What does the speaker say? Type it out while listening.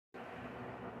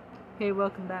Okay,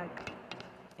 welcome back.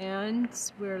 And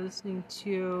we're listening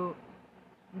to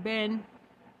Ben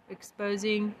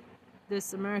exposing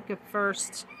this America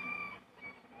First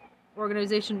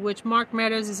organization, which Mark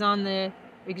Meadows is on the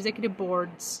executive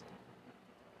boards.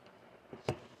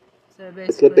 So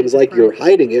basically, clippings like you're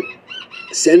hiding it.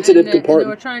 Sensitive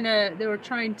compartment. They were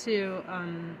trying to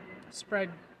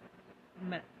spread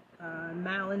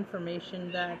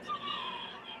malinformation that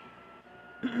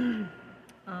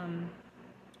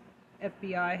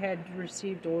FBI had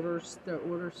received orders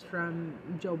from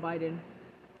Joe Biden.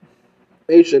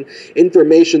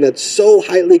 Information that's so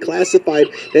highly classified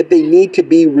that they need to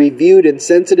be reviewed in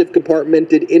sensitive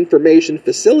compartmented information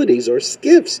facilities, or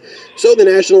SCIFs. So the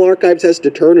National Archives has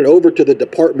to turn it over to the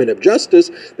Department of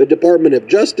Justice. The Department of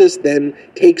Justice then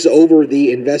takes over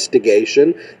the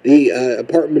investigation. The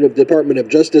Department of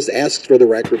Justice asks for the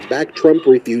records back. Trump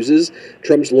refuses.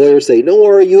 Trump's lawyers say, "No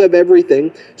worry, you have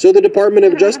everything." So the Department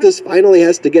of Justice finally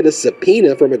has to get a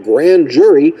subpoena from a grand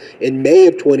jury in May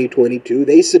of 2022.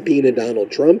 They subpoena Donald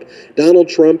Trump. Donald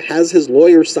Trump has his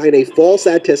lawyers sign a false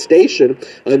attestation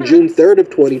on June 3rd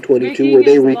of 2022 where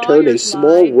they return a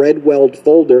small red-welled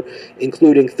folder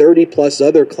including 30-plus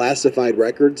other classified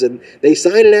records, and they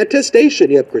sign an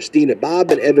attestation. You have Christina Bobb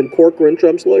and Evan Corcoran,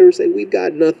 Trump's lawyers, say, "We've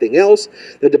got nothing else."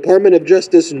 The Department of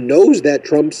Justice knows that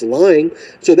Trump's lying,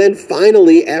 so then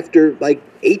finally, after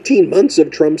 18 months of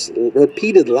Trump's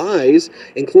repeated lies,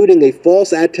 including a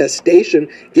false attestation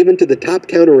given to the top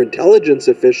counterintelligence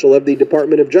official of the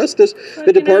Department of Justice,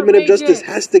 the Department of Justice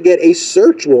has to get a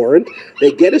search warrant.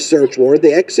 They get a search warrant.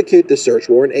 They execute the search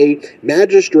warrant. A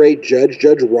magistrate judge,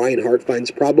 Judge Reinhardt, finds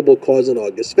probable cause on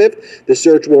August 5th. The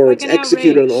search warrant's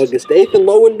executed on August 8th, and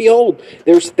lo and behold,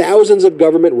 there's thousands of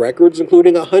government records,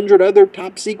 including 100 other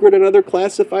top secret and other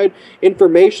classified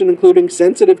information, including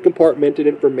sensitive compartmented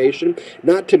information.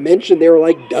 Not to mention there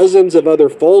are dozens of other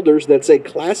folders that say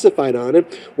classified on it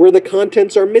where the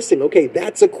contents are missing. Okay,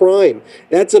 that's a crime.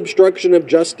 That's obstruction of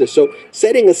justice. So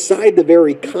setting aside the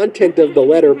very content of the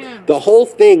letter, the whole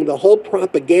thing, the whole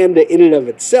propaganda in and of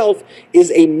itself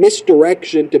is a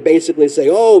misdirection to basically say,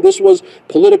 oh, this was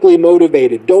politically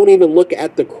motivated. Don't even look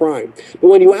at the crime. But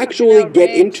when you actually get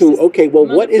into, okay, well,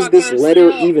 what is this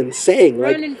letter even saying?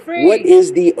 What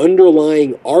is the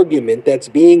underlying argument that's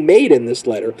being made in this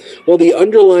letter? Well, the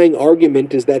underlying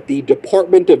argument is that the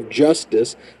Department of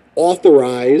Justice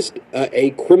authorized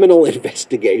a criminal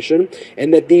investigation,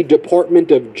 and that the Department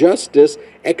of Justice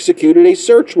executed a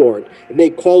search warrant. And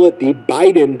they call it the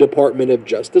Biden Department of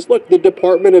Justice. Look, the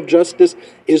Department of Justice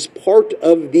is part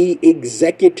of the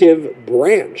executive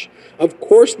branch. Of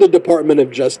course, the Department of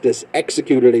Justice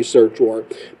executed a search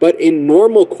warrant, but in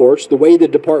normal course, the way the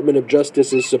Department of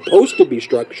Justice is supposed to be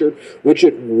structured, which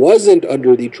it wasn't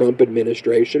under the Trump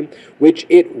administration, which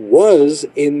it was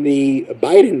in the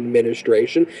Biden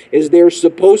administration, is there's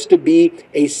supposed to be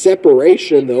a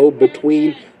separation, though,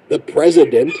 between the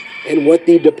president and what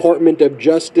the Department of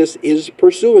Justice is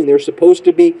pursuing. There's supposed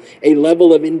to be a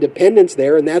level of independence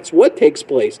there, and that's what takes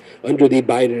place under the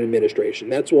Biden administration.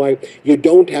 That's why you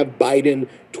don't have Biden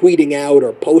tweeting out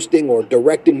or posting or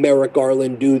directing Merrick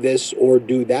Garland do this or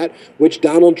do that, which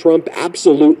Donald Trump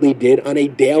absolutely did on a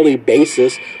daily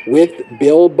basis with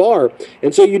Bill Barr.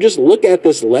 And so you just look at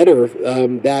this letter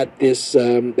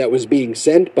that was being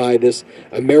sent by this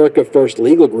America First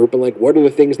legal group, and what are the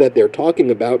things that they're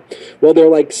talking about? Well,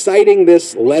 they're citing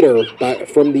this letter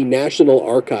from the National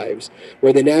Archives,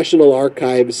 where the National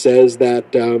Archives says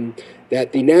that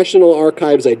the National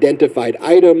Archives identified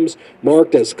items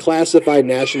marked as classified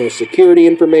national security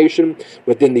information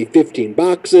within the 15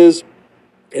 boxes.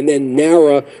 And then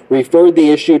NARA referred the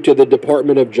issue to the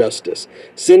Department of Justice.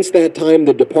 Since that time,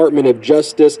 the Department of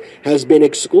Justice has been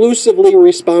exclusively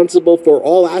responsible for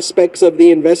all aspects of the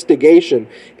investigation,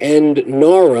 and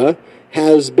NARA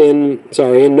has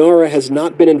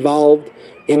not been involved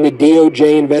in the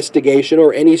DOJ investigation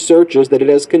or any searches that it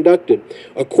has conducted.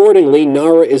 Accordingly,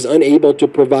 NARA is unable to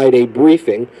provide a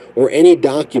briefing or any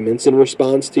documents in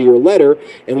response to your letter,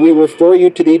 and we refer you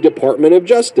to the Department of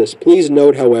Justice. Please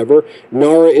note, however,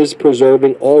 NARA is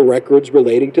preserving all records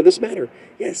relating to this matter.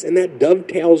 Yes, and that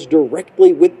dovetails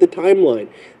directly with the timeline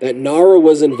that NARA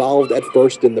was involved at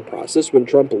first in the process when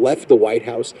Trump left the White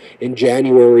House in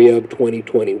January of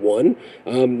 2021.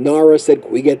 NARA said,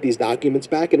 "Can we get these documents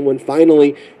back?" And when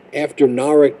finally, after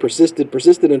NARA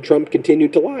persisted, and Trump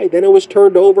continued to lie, then it was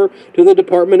turned over to the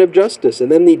Department of Justice.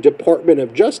 And then the Department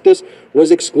of Justice was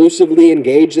exclusively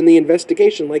engaged in the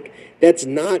investigation. That's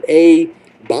not a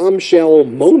bombshell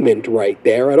moment right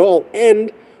there at all.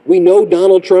 And We know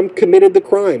Donald Trump committed the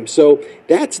crime. So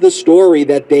that's the story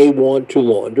that they want to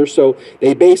launder. So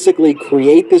they basically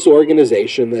create this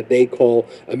organization that they call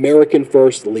American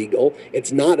First Legal.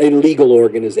 It's not a legal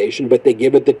organization, but they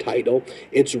give it the title.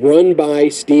 It's run by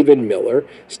Stephen Miller.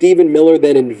 Stephen Miller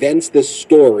then invents this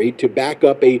story to back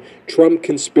up a Trump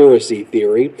conspiracy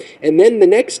theory. And then the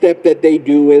next step that they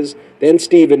do is then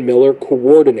Stephen Miller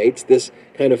coordinates this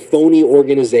kind of phony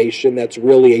organization that's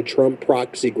really a Trump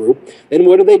proxy group. Then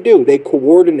what do? They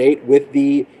coordinate with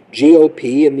the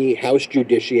GOP and the House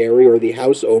Judiciary or the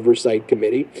House Oversight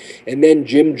Committee. And then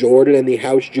Jim Jordan and the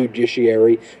House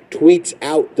Judiciary tweets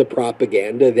out the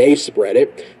propaganda. They spread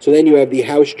it. So then you have the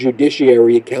House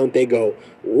Judiciary account. They go,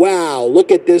 wow,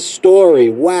 look at this story.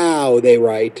 Wow, they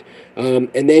write.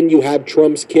 And then you have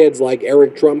Trump's kids like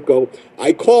Eric Trump go,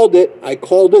 I called it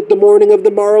the morning of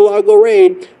the Mar-a-Lago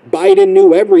raid. Biden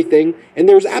knew everything. And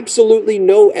there's absolutely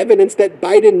no evidence that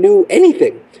Biden knew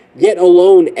anything, yet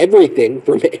alone everything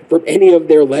from any of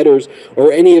their letters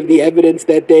or any of the evidence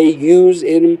that they use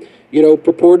in,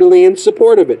 purportedly in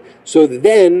support of it. So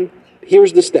then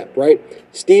here's the step, right?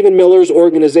 Stephen Miller's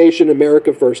organization,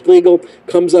 America First Legal,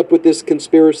 comes up with this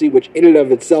conspiracy, which in and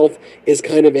of itself is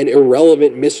kind of an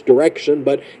irrelevant misdirection,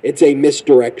 but it's a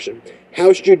misdirection.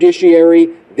 House Judiciary,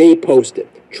 they post it.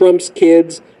 Trump's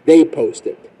kids, they post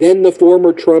it. Then the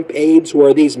former Trump aides, who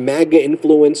are these MAGA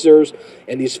influencers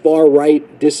and these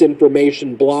far-right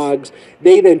disinformation blogs,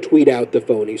 they then tweet out the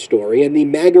phony story. And the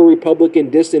MAGA Republican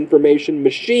disinformation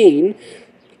machine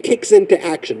kicks into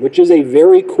action, which is a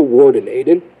very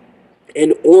coordinated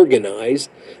and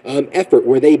organized effort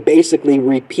where they basically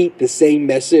repeat the same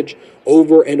message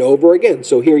over and over again.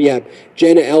 So here you have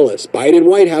Jenna Ellis, Biden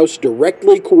White House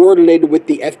directly coordinated with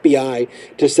the FBI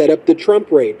to set up the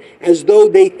Trump raid, as though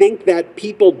they think that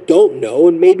people don't know,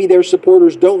 and maybe their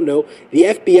supporters don't know, the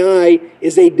FBI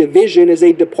is a division, is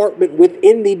a department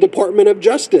within the Department of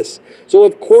Justice. So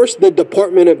of course the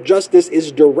Department of Justice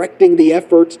is directing the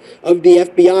efforts of the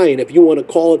FBI, and if you want to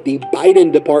call it the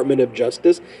Biden Department of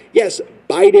Justice, yes,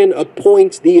 Biden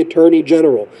appoints the Attorney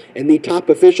General, and the top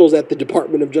officials at the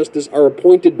Department of Justice are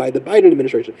appointed by the Biden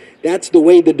administration. That's the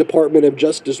way the Department of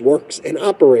Justice works and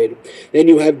operates. Then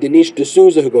you have Dinesh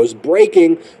D'Souza, who goes,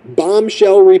 breaking,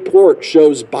 bombshell report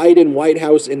shows Biden White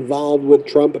House involved with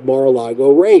Trump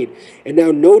Mar-a-Lago raid. And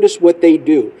now notice what they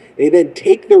do. They then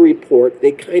take the report,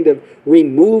 they kind of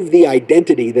remove the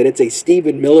identity that it's a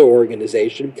Stephen Miller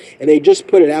organization, and they just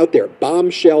put it out there,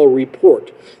 bombshell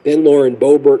report. Then Lauren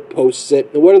Boebert posts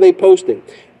it. And what are they posting?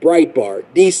 Breitbart,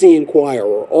 DC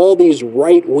Inquirer, all these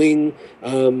right-wing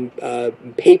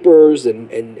papers and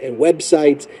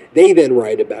websites, they then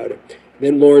write about it.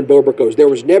 Then Lauren Boebert goes, there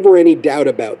was never any doubt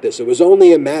about this. It was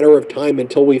only a matter of time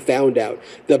until we found out.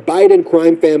 The Biden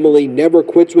crime family never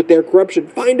quits with their corruption.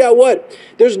 Find out what?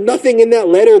 There's nothing in that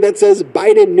letter that says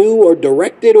Biden knew or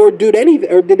directed or did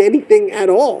anything at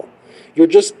all. You're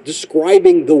just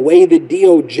describing the way the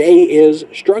DOJ is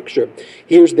structured.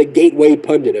 Here's the Gateway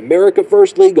Pundit. America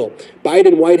First Legal.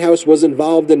 Biden White House was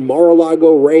involved in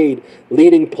Mar-a-Lago raid,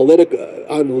 leading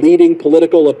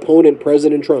political opponent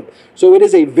President Trump. So it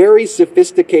is a very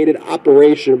sophisticated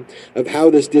operation of how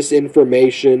this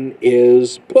disinformation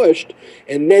is pushed.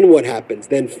 And then what happens?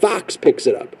 Then Fox picks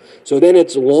it up. So then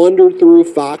it's laundered through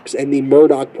Fox and the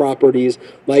Murdoch properties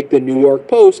like the New York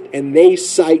Post, and they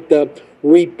cite the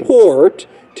report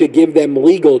to give them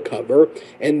legal cover,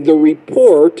 and the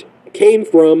report came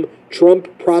from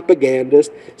Trump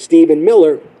propagandist Stephen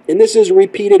Miller, and this is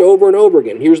repeated over and over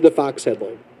again. Here's the Fox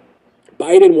headline.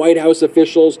 Biden White House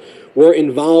officials were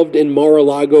involved in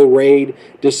Mar-a-Lago raid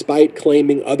despite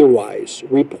claiming otherwise.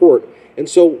 Report. And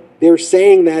so they're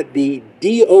saying that the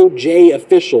DOJ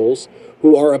officials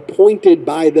who are appointed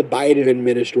by the Biden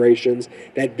administrations,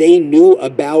 that they knew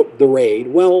about the raid.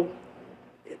 Well,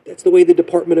 that's the way the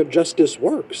Department of Justice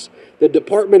works. The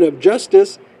Department of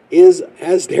Justice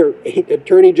as their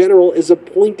Attorney General, is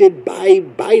appointed by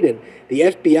Biden. The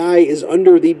FBI is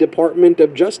under the Department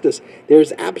of Justice.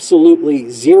 There's absolutely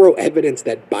zero evidence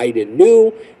that Biden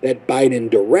knew, that Biden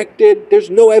directed. There's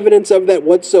no evidence of that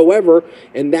whatsoever,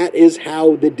 and that is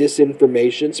how the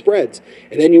disinformation spreads.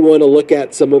 And then you want to look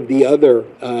at some of the other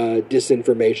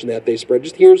disinformation that they spread.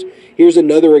 Just here's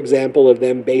another example of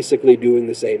them basically doing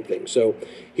the same thing. So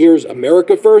here's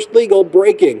America First Legal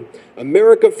breaking.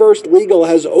 America First Legal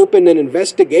has opened an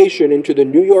investigation into the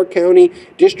New York County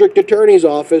District Attorney's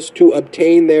Office to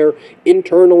obtain their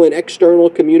internal and external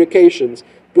communications.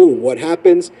 Boom, what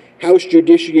happens? House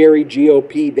Judiciary,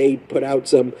 GOP, they put out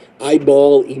some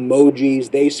eyeball emojis,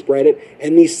 they spread it,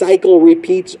 and the cycle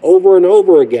repeats over and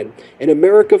over again. And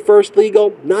America First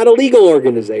Legal, not a legal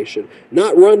organization,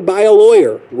 not run by a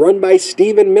lawyer, run by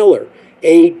Stephen Miller,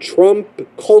 a Trump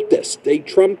cultist, a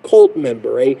Trump cult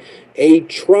member, a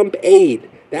Trump aide.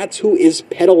 That's who is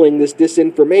peddling this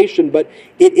disinformation, but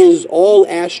it is all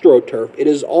astroturf. It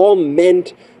is all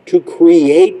meant to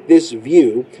create this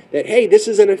view that, hey, this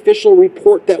is an official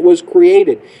report that was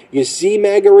created. You see,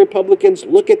 MAGA Republicans,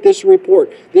 look at this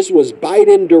report. This was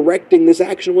Biden directing this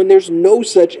action when there's no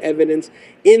such evidence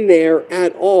in there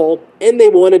at all. And they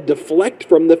want to deflect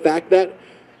from the fact that,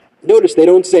 notice, they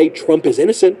don't say Trump is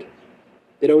innocent.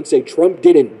 They don't say Trump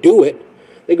didn't do it.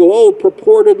 They go, oh,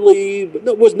 purportedly.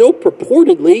 There was no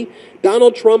purportedly.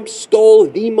 Donald Trump stole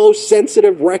the most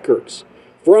sensitive records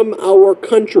from our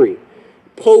country,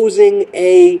 posing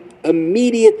a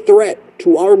immediate threat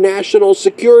to our national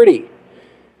security,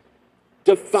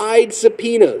 defied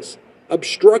subpoenas,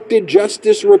 obstructed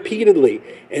justice repeatedly,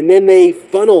 and then they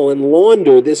funnel and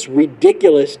launder this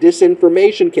ridiculous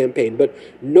disinformation campaign. But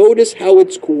notice how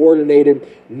it's coordinated.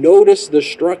 Notice the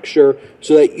structure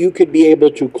so that you could be able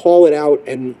to call it out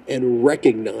and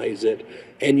recognize it.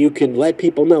 And you can let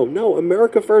people know, no,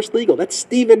 America First Legal, that's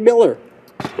Stephen Miller.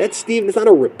 That's Stephen, it's not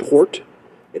a report.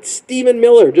 It's Stephen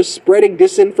Miller just spreading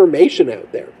disinformation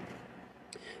out there.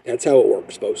 That's how it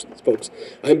works, folks.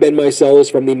 I'm Ben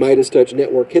Meiselas from the Meidastouch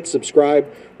Network. Hit subscribe.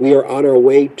 We are on our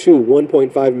way to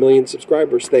 1.5 million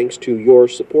subscribers thanks to your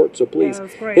support. So please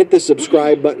hit the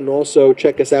subscribe button. Also,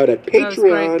 check us out at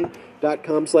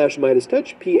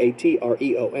patreon.com/Meidastouch,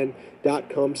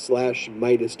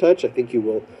 patreon.com/Meidastouch. I think you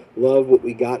will love what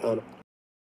we got on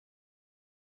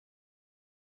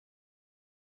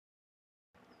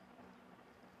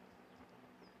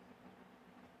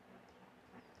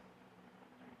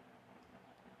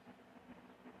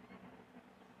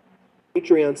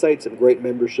Patreon site, some great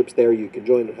memberships there you can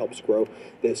join. It helps grow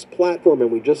this platform, and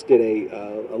we just did a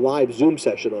live Zoom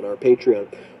session on our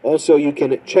Patreon. Also, you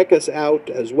can check us out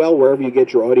as well wherever you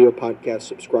get your audio podcast.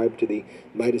 Subscribe to the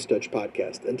Meidastouch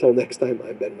podcast. Until next time,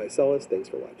 I'm Ben Meiselas. Thanks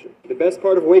for watching. The best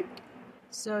part of wake.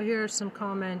 So here are some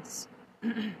comments.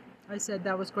 I said,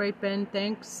 that was great, Ben.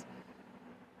 Thanks.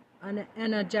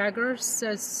 Anna Jagger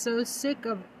says, so sick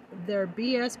of their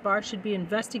BS. Bar should be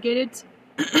investigated.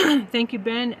 Thank you,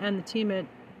 Ben, and the team at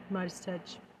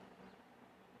Meidastouch.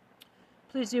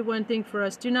 Please do one thing for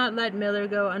us. Do not let Miller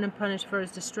go unpunished for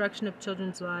his destruction of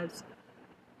children's lives.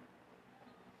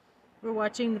 We're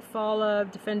watching the fall of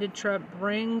defended Trump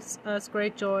brings us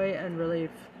great joy and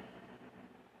relief.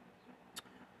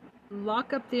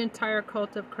 Lock up the entire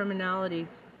cult of criminality.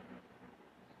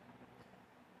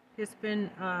 It's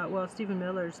been, Stephen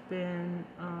Miller's been,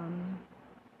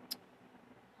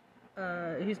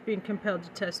 he's being compelled to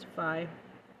testify,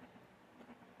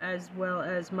 as well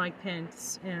as Mike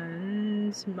Pence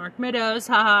and Mark Meadows,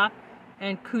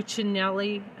 and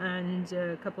Cuccinelli, and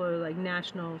a couple of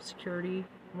national security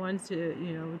ones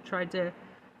who tried to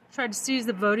seize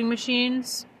the voting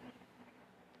machines.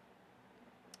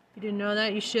 If you didn't know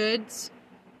that, you should.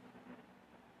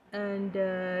 And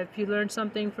if you learned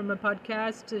something from a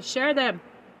podcast, share them,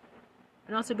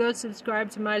 and also go subscribe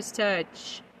to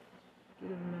Meidastouch.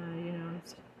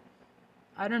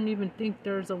 I don't even think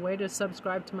there's a way to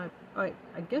subscribe to my. I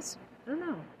guess I don't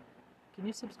know. Can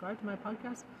you subscribe to my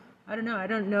podcast? I don't know. I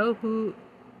don't know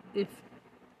if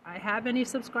I have any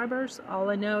subscribers. All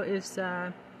I know is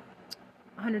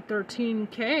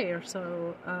 113K or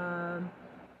so.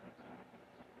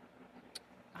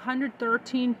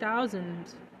 113,000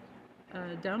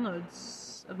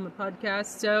 downloads of my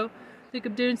podcast. So I think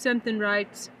I'm doing something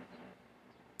right.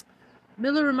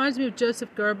 Miller reminds me of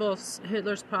Joseph Goebbels,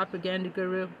 Hitler's propaganda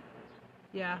guru.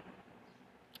 Yeah,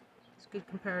 it's a good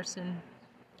comparison.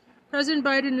 President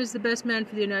Biden is the best man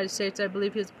for the United States. I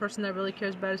believe he's the person that really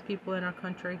cares about his people in our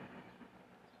country.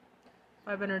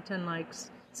 510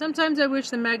 likes. Sometimes I wish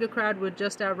the MAGA crowd would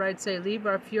just outright say, leave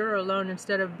our Fuhrer alone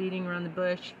instead of beating around the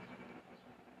bush.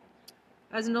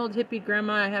 As an old hippie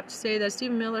grandma, I have to say that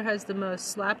Stephen Miller has the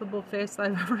most slappable face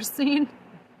I've ever seen.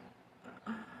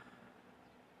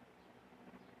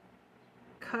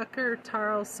 Tucker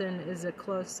Tarleson is a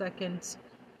close second.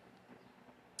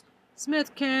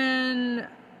 Smith can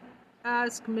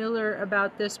ask Miller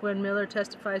about this when Miller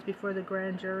testifies before the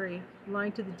grand jury.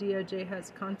 Lying to the DOJ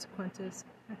has consequences.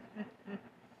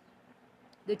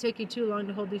 They're taking too long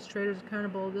to hold these traitors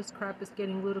accountable. This crap is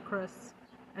getting ludicrous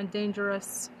and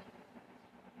dangerous.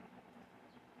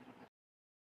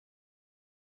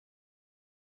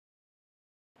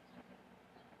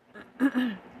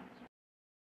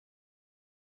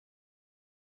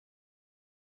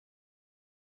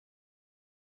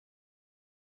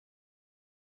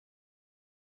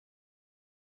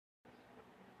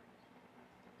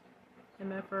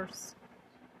 MFers.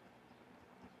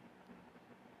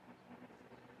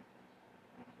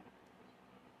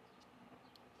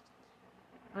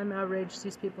 I'm outraged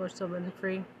these people are still running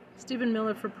free. Stephen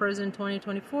Miller for prison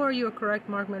 2024. You are correct.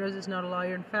 Mark Meadows is not a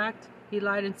lawyer. In fact, he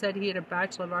lied and said he had a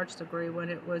Bachelor of Arts degree when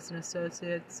it was an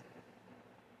associate's.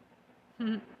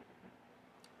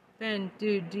 Ben,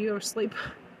 dude, do you sleep?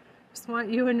 Just want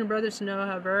you and your brothers to know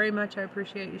how very much I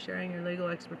appreciate you sharing your legal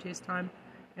expertise, time,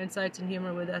 insights, and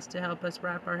humor with us to help us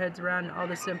wrap our heads around all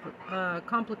this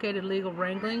complicated legal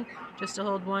wrangling, just to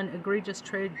hold one egregious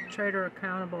traitor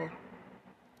accountable.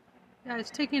 Yeah,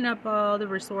 it's taking up all the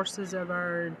resources of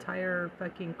our entire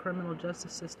fucking criminal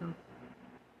justice system.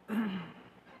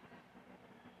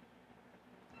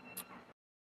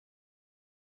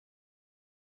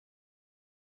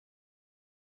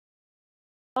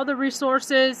 All the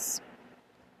resources.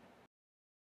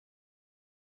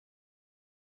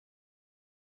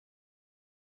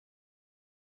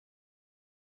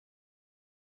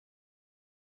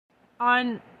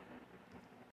 On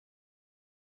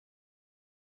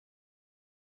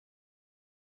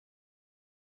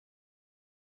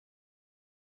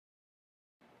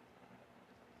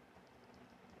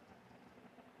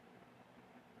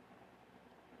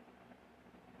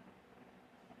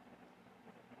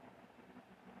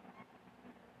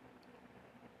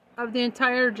of the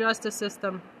entire justice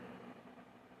system.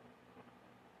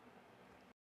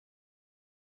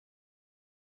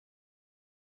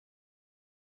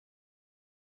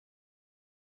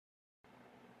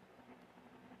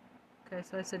 Okay,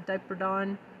 so I said Diaper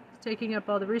Dawn. It's taking up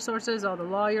all the resources, all the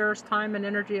lawyers, time, and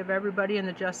energy of everybody in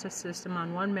the justice system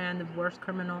on one man, the worst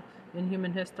criminal in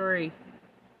human history.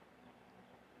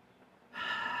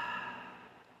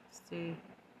 Let's see.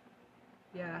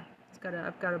 Yeah,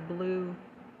 I've got a blue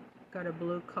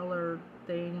color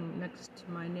thing next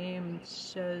to my name. It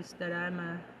shows that I'm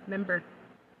a member.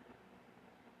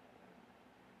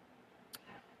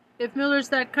 If Miller's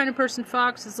that kind of person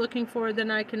Fox is looking for, then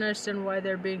I can understand why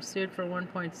they're being sued for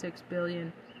 $1.6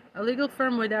 billion. A legal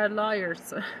firm without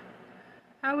lawyers.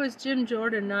 How is Jim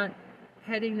Jordan not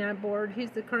heading that board?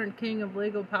 He's the current king of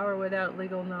legal power without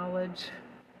legal knowledge.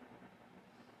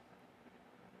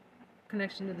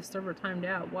 Connection to the server timed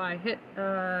out. Why?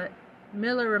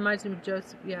 Miller reminds me of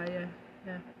Joseph. Yeah.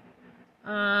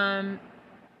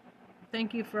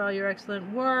 Thank you for all your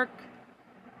excellent work.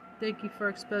 Thank you for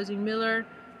exposing Miller.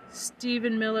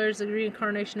 Stephen Miller is a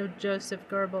reincarnation of Joseph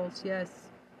Goebbels. Yes.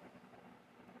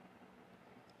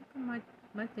 Look at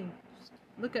my thing. Just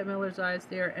look at Miller's eyes.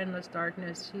 They are endless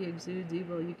darkness. He exudes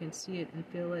evil. You can see it and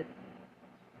feel it.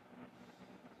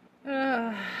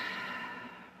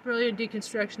 Brilliant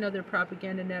deconstruction of their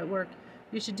propaganda network.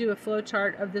 You should do a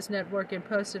flowchart of this network and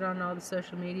post it on all the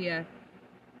social media.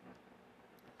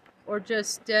 Or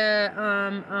just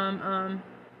throwing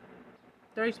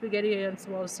spaghetti against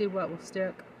the wall to see what will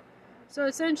stick. So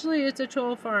essentially, it's a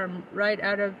troll farm right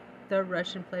out of the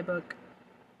Russian playbook.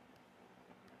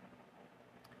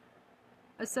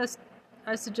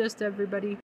 I suggest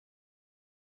everybody.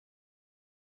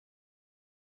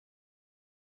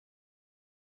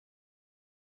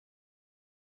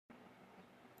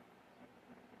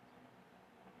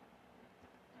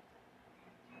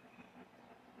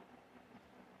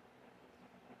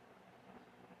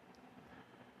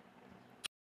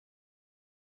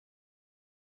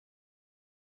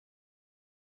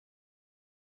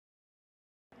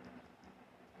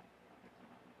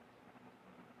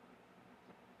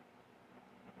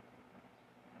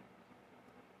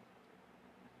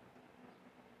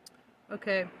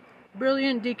 Okay,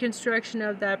 brilliant deconstruction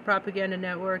of that propaganda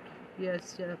network.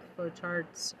 Yes,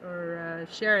 flowcharts, or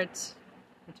share it,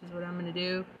 which is what I'm going to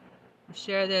do.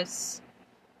 Share this.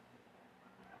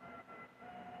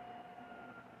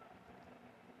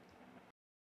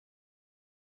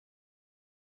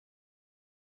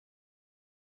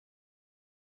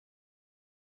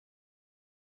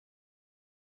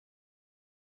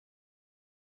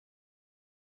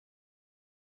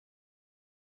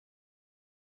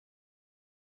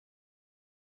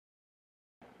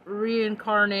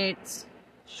 Reincarnates.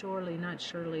 Shirley.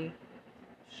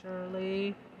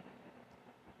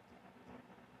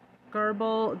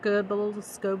 Goebbels,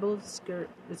 it's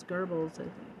Goebbels, I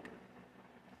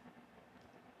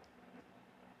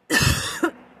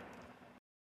think.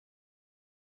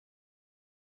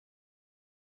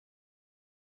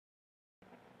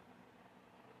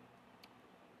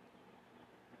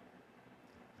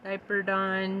 Diaper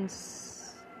Dons.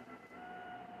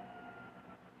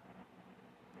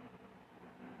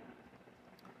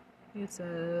 It's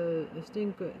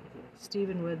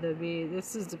Stephen with a V.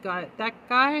 This is the guy,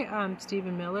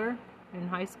 Stephen Miller in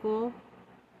high school.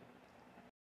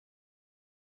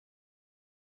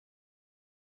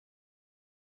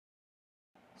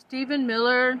 Stephen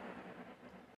Miller.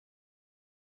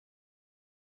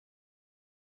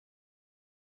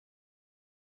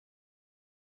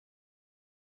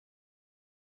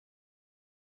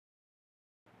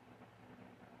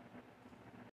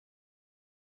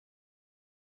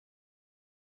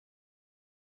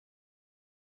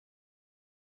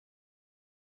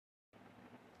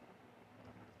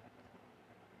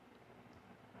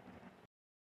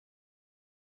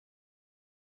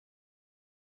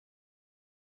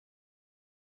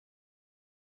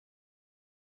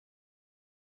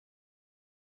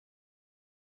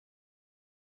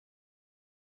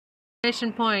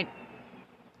 Point.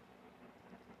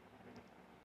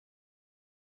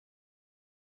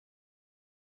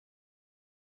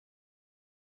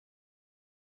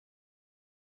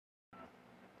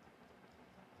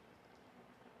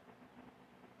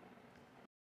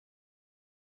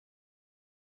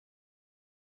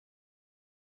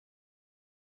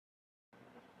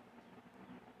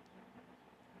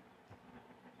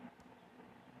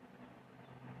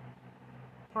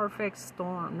 Perfect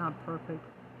storm, not perfect.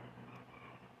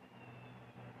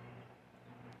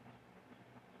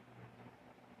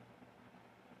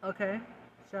 Okay,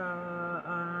 so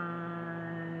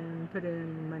put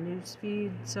in my news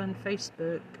feeds on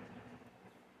Facebook.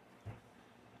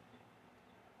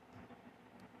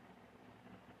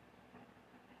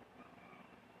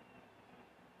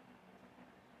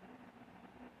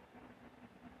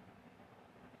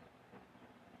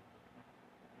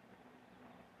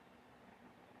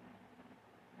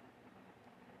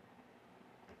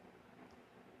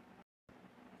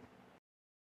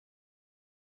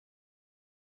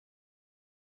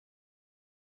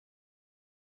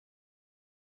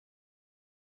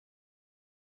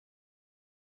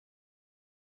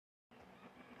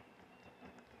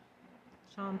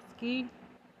 Chomsky.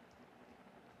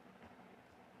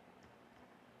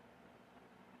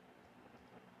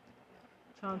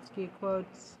 Chomsky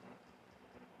quotes.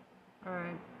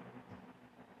 Alright.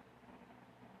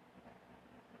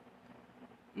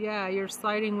 Yeah, you're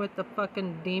siding with the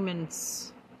fucking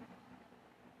demons.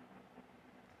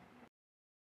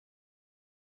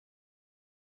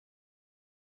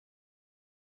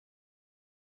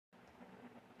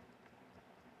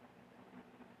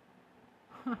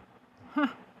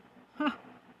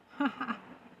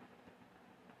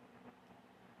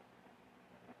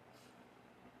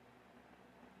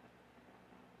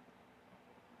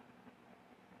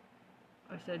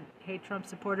 I said, hey, Trump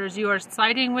supporters, you are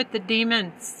siding with the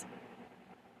demons.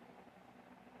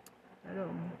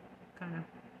 That'll kind of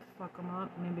fuck them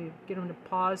up. Maybe get them to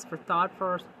pause for thought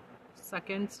for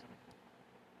seconds.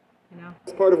 You know?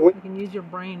 That's part of what you can use your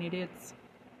brain, idiots.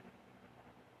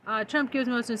 Trump gives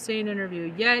most insane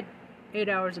interview yet 8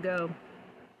 hours ago.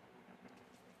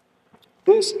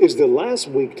 This is the last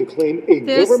week to claim a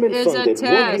government-funded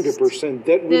 100%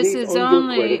 debt relief on your credit card debt. This is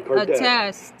only a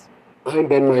test. I'm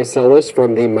Ben Meiselas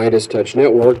from the Meidastouch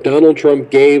Network. Donald Trump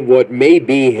gave what may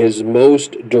be his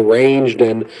most deranged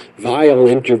and vile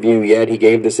interview yet. He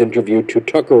gave this interview to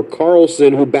Tucker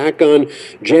Carlson, who back on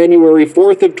January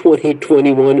 4th of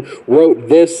 2021 wrote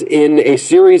this in a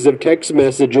series of text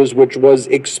messages which was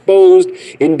exposed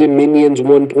in Dominion's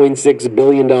 $1.6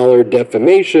 billion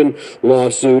defamation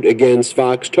lawsuit against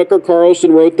Fox. Tucker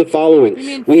Carlson wrote the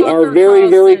following: "We are very,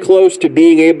 very close to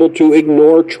being able to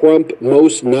ignore Trump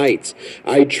most nights.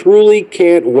 I truly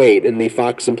can't wait." And the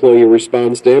Fox employee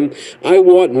responds to him, "I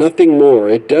want nothing more.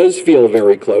 It does feel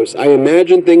very close. I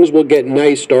imagine things will get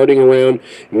nice starting around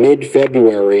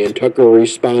mid-February." And Tucker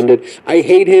responded, "I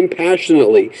hate him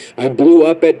passionately. I blew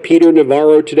up at Peter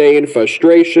Navarro today in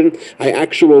frustration. I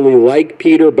actually like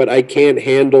Peter, but I can't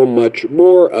handle much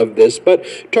more of this." But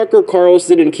Tucker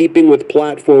Carlson, in keeping with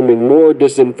platforming more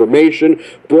disinformation,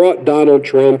 brought Donald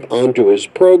Trump onto his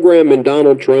program, and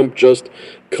Donald Trump just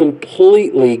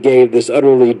completely gave this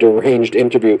utterly deranged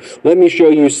interview. Let me show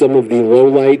you some of the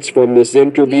lowlights from this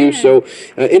interview. Yeah. So,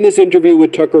 in this interview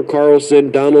with Tucker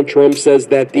Carlson, Donald Trump says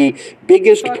that the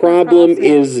biggest problem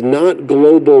is not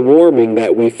global warming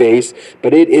that we face,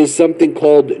 but it is something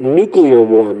called nuclear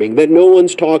warming that no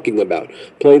one's talking about.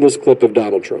 Play this clip of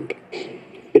Donald Trump.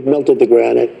 It melted the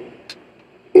granite.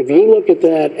 If you look at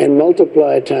that and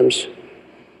multiply it times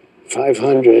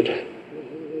 500,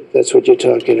 that's what you're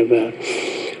talking about.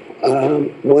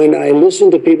 When I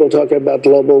listen to people talking about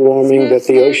global warming, that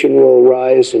the ocean will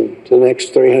rise in the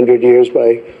next 300 years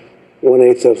by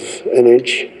 1/8 of an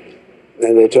inch,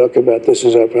 and they talk about this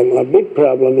is our problem. Our big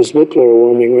problem is nuclear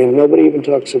warming. I mean, nobody even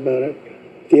talks about it.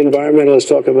 The environmentalists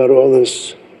talk about all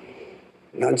this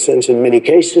nonsense in many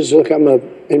cases. Look, I'm an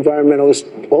environmentalist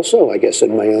also, I guess,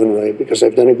 in my own way, because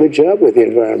I've done a good job with the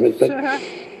environment. But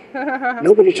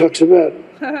Nobody talks about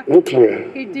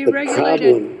nuclear. He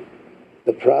deregulated.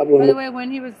 The problem. By the way,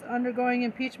 when he was undergoing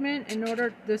impeachment, in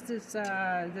order, this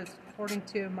according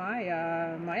to my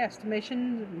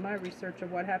estimation, my research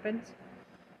of what happened,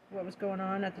 what was going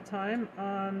on at the time,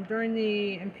 during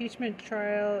the impeachment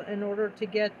trial, in order to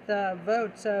get the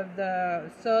votes of the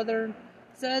Southern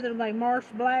like Marsh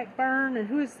Blackburn, and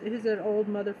who's that old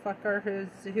motherfucker who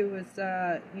was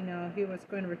he was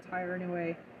going to retire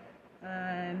anyway.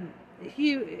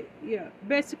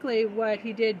 Basically what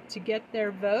he did to get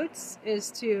their votes is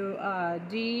to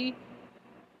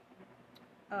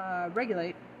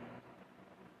regulate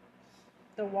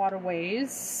the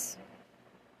waterways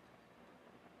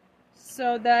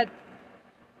so that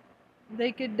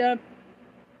they could dump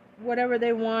whatever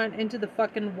they want into the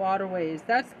fucking waterways.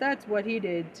 That's what he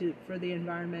did for the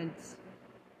environment.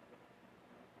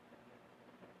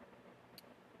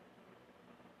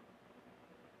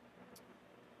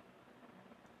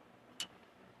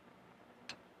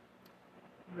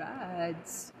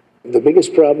 Rides. The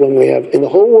biggest problem we have in the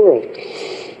whole world,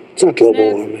 it's not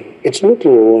global warming, it's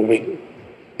nuclear warming.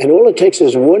 And all it takes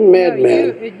is one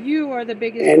madman. You are the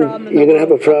biggest and problem. And you're going to have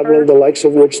a problem the likes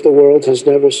of which the world has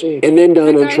never seen. And then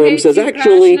Donald Trump says,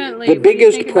 actually, the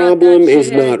biggest problem is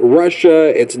not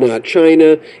Russia, it's not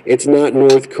China, it's not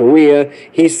North Korea.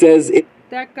 He says...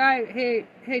 That guy, hey,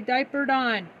 diapered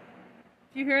on.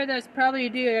 If you hear this, probably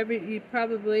you do. You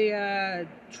probably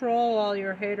troll all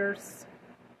your haters.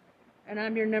 And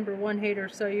I'm your number one hater,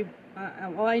 so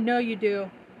well, I know you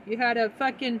do. You had a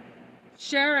fucking...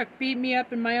 sheriff beat me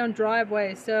up in my own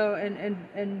driveway, so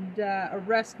and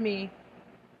arrest me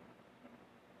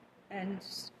and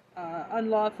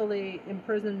unlawfully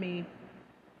imprison me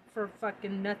for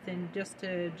fucking nothing, just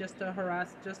to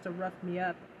harass, just to rough me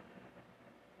up.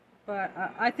 But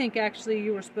I think actually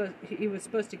he was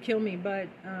supposed to kill me, but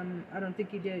I don't think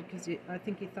he did, because I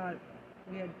think he thought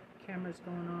we had cameras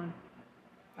going on.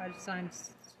 I signed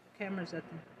cameras at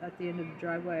the end of the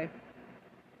driveway.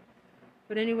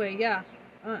 But anyway, yeah.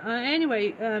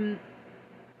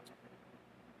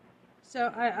 So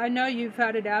I know you've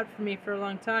had it out for me for a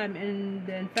long time, and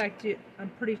in fact, I'm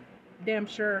pretty damn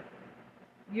sure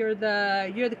you're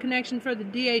the connection for the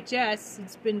DHS.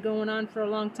 It's been going on for a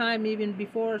long time, even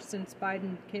before, since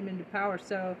Biden came into power.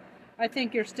 So I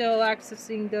think you're still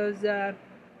accessing those.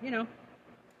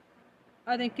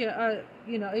 I think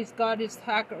he's got his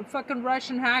fucking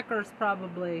Russian hackers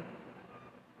probably,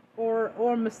 or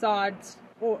Mossad's,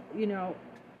 or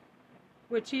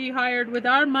which he hired with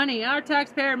our money, our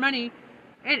taxpayer money.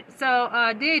 And so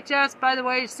DHS, by the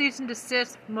way, cease and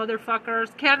desist,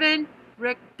 motherfuckers. Kevin,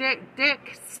 Rick,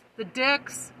 Dicks, the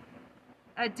Dicks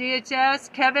at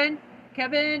DHS, Kevin,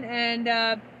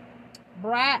 and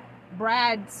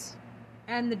Brad's,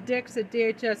 and the Dicks at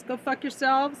DHS. Go fuck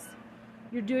yourselves.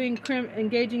 You're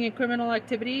engaging in criminal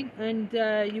activity, and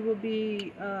you will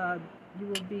be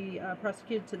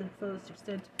prosecuted to the fullest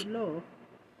extent of the law.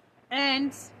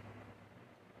 And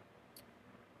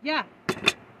yeah,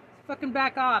 fucking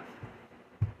back off.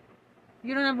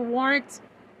 You don't have a warrant.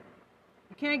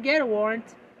 You can't get a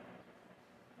warrant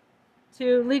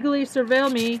to legally surveil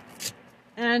me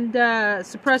and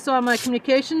suppress all my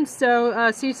communications. So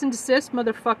cease and desist,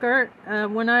 motherfucker.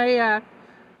 When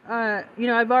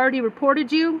I've already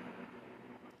reported you,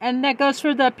 and that goes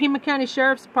for the Pima County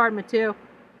Sheriff's Department too.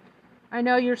 I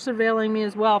know you're surveilling me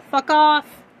as well. Fuck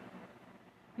off.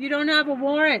 You don't have a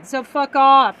warrant, so fuck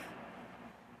off.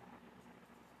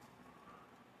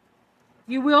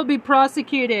 You will be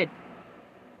prosecuted.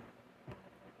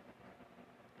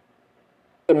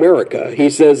 America. He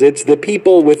says it's the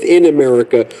people within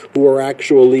America who are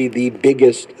actually the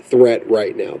biggest threat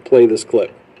right now. Play this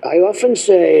clip. I often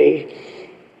say,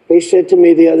 they said to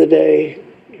me the other day,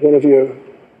 one of your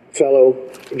fellow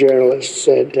journalists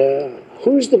said,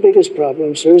 who's the biggest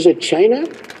problem, sir? Is it China?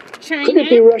 Could it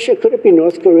be Russia? Could it be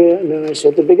North Korea? No, I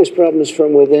said, the biggest problem is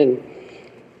from within.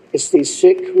 It's these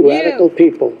sick, radical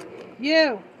people.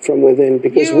 From within.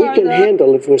 Because we can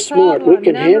handle, if we're smart, we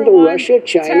can handle Russia,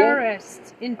 China.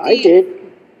 I did.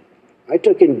 I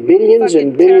took in billions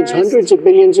and billions, hundreds of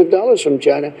billions of dollars from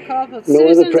China. No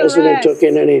other president took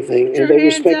in anything, and they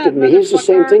respected me. Here's the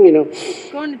same thing,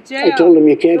 I told them,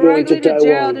 you can't go into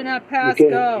Taiwan.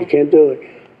 You can't do it.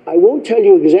 I won't tell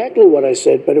you exactly what I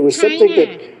said, but it was something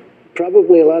that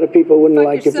probably a lot of people wouldn't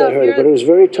like if they heard it, but it was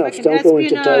very tough. Don't go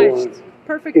into Taiwan.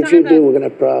 If you do, we're going to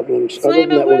have problems. Other than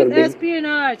that, we're going to be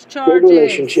espionage charges. Great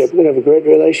relationship. We're going to have a great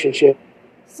relationship.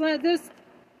 This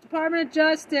Department of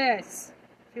Justice,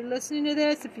 if you're listening to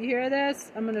this, if you hear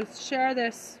this, I'm going to share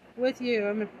this with you.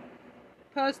 I'm going to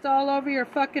post all over your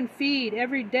fucking feed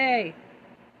every day.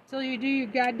 Till you do your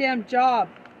goddamn job.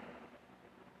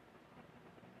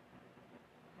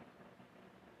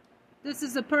 This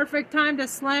is the perfect time to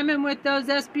slam him with those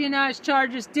espionage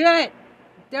charges. Do it!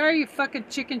 There, you fucking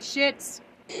chicken shits.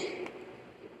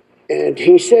 And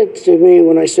he said to me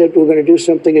when I said we're going to do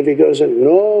something, if he goes in,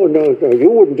 no, you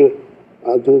wouldn't do it.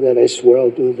 I'll do that. I swear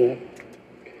I'll do that.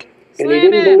 And he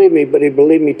didn't believe me, but he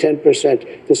believed me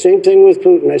 10%. The same thing with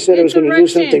Putin. I said I was going to do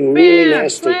something really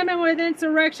nasty. Slam him with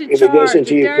insurrection if he goes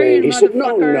into Ukraine. He said,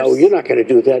 no, you're not going to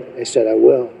do that. I said, I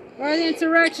will. Or the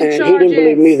insurrection charges. And he didn't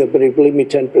believe me either, but he believed me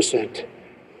 10%.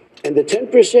 And the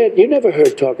 10%, you never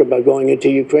heard talk about going into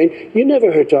Ukraine. You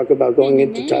never heard talk about going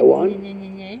into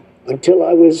Taiwan until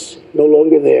I was no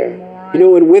longer there. You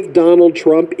know, and with Donald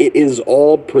Trump, it is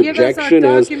all projection,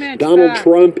 as Donald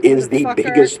Trump is the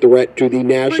biggest threat to the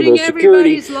national security. Putting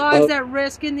everybody's lives at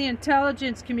risk in the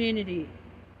intelligence community.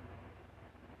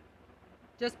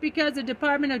 Just because the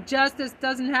Department of Justice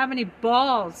doesn't have any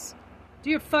balls. Do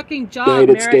your fucking job,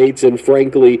 United States, and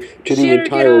frankly, to the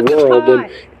entire world. And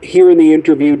here in the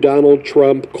interview, Donald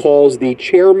Trump calls the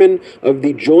chairman of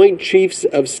the Joint Chiefs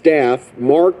of Staff,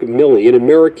 Mark Milley, an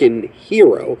American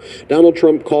hero. Donald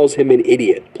Trump calls him an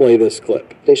idiot. Play this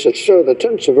clip. They said, sir, the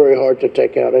tanks are very hard to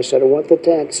take out. I said, I want the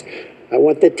tanks. I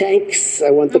want the tanks. I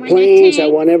want the planes. I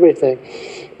want everything.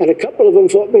 And a couple of them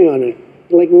fought me on it,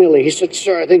 like Milley. He said,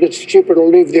 sir, I think it's cheaper to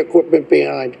leave the equipment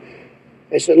behind.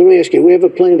 I said, let me ask you, we have a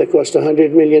plane that costs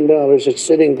 $100 million. It's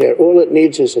sitting there. All it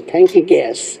needs is a tank of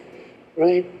gas,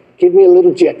 right? Give me a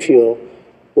little jet fuel.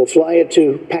 We'll fly it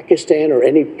to Pakistan or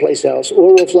any place else,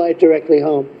 or we'll fly it directly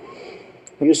home.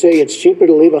 You say it's cheaper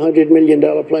to leave a $100 million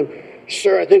plane.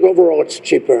 Sir, I think overall it's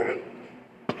cheaper.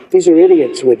 These are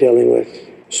idiots we're dealing with.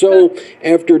 So,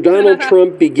 after Donald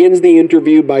Trump begins the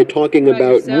interview by talking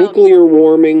about nuclear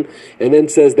warming, and then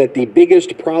says that the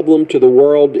biggest problem to the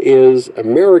world is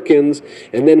Americans,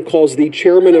 and then calls the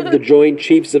chairman of the Joint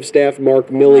Chiefs of Staff, Mark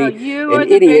Milley, an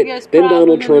idiot, then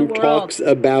Donald Trump talks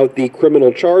about the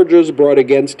criminal charges brought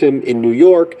against him in New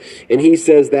York, and he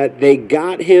says that they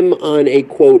got him on a,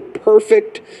 quote,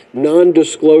 perfect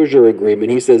non-disclosure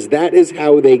agreement. He says, that is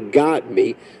how they got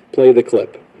me. Play the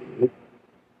clip.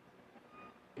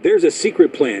 There's a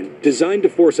secret plan designed to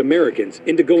force Americans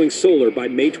into going solar by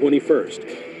May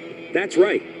 21st. That's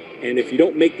right. And if you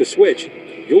don't make the switch,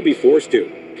 you'll be forced to.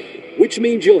 Which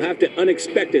means you'll have to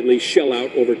unexpectedly shell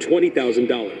out over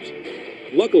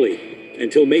 $20,000. Luckily,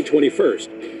 until May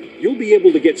 21st, you'll be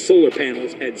able to get solar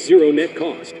panels at zero net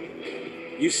cost.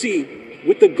 You see,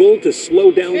 with the goal to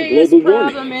slow down global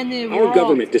warming, our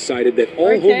government decided that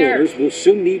all homeowners will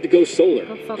soon need to go solar.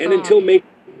 And until May...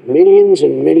 Millions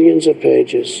and millions of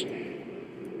pages.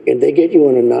 And they get you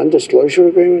on a non-disclosure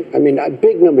agreement? I mean,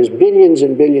 big numbers, billions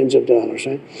and billions of dollars,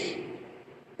 right?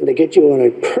 And they get you on a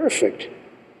perfect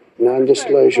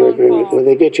non-disclosure agreement where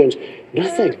they get you on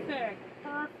nothing.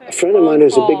 A friend of mine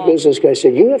who's a big business guy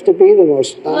said, you have to be the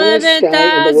most honest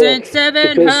guy in the world.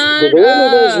 Because with all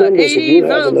of those numbers that you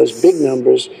have and those big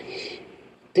numbers,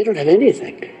 they don't have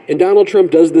anything. And Donald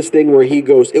Trump does this thing where he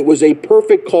goes, it was a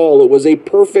perfect call. It was a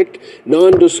perfect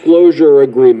non-disclosure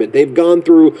agreement. They've gone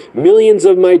through millions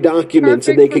of my documents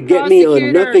and they could get me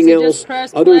on nothing else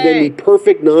other than the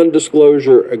perfect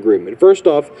non-disclosure agreement. First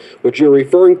off, what you're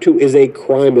referring to is a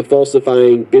crime of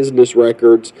falsifying business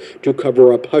records to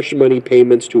cover up hush money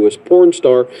payments to a porn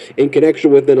star in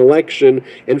connection with an election.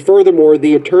 And furthermore,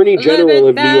 the Attorney General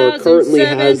of New York currently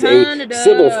has a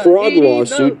civil fraud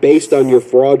lawsuit based on your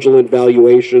fraudulent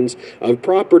valuations of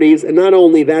properties. And not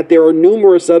only that, there are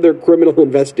numerous other criminal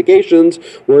investigations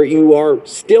where you are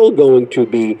still going to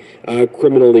be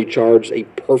criminally charged. A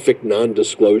perfect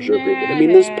non-disclosure agreement. I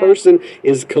mean, this person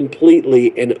is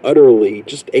completely and utterly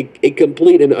just a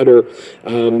complete and utter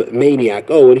maniac.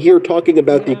 Oh, and here talking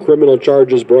about the criminal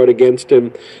charges brought against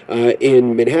him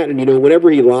in Manhattan, you know, whenever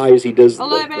he lies, he does,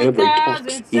 whenever he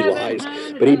talks, he lies.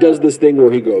 But he does this thing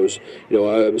where he goes, you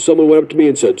know, someone went up to me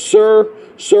and said, Sir,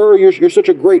 you're such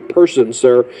a great person,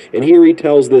 sir. And here he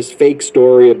tells this fake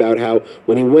story about how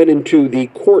when he went into the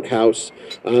courthouse,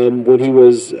 when he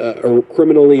was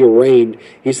criminally arraigned,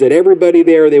 he said everybody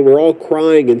there, they were all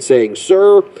crying and saying,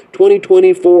 Sir,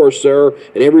 2024, sir.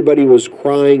 And everybody was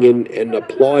crying and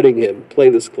applauding him. Play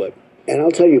this clip. And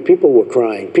I'll tell you, people were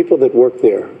crying. People that work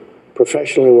there,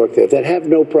 professionally work there, that have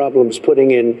no problems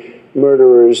putting in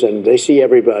murderers, and they see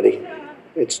everybody.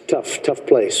 It's tough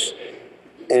place.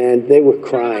 And they were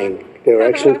crying. They were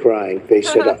actually crying. They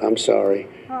said, I'm sorry.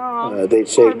 They'd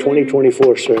say,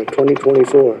 2024, sir,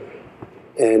 2024.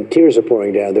 And tears are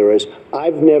pouring down their eyes.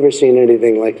 I've never seen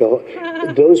anything like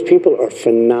that. Those people are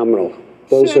phenomenal.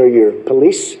 Those are your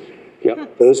police.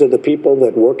 Yep. Those are the people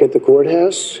that work at the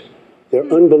courthouse.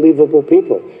 They're unbelievable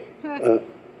people.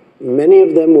 Many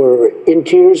of them were in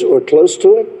tears or close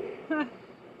to it.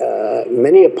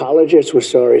 Many apologists were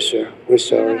sorry, sir. We're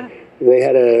sorry. They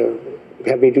had to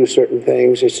have me do certain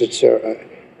things. I said, sir,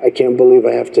 I can't believe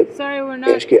I have to sorry, we're not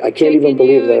ask you. I can't even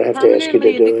believe that I have to ask you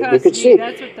to do it. You could see.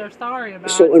 That's what they're sorry about.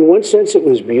 So in one sense, it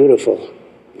was beautiful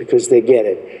because they get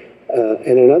it.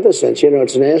 In another sense,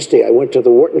 it's nasty. I went to the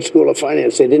Wharton School of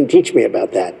Finance. They didn't teach me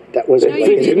about that. That wasn't No,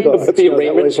 you didn't. The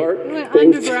arraignment part? You went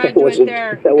undergraduate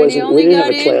there. We didn't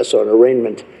have a class on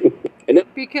arraignment.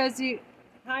 Because he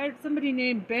hired somebody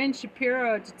named Ben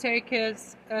Shapiro to take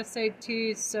his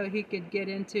SATs so he could get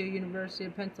into University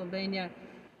of Pennsylvania.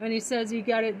 And he says he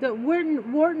got it. The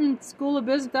Wharton School of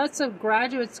Business, that's a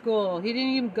graduate school. He didn't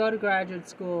even go to graduate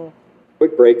school.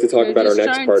 Quick break to talk about our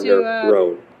next partner,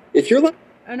 Roan. If you're like...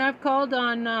 And I've called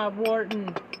on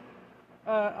Wharton,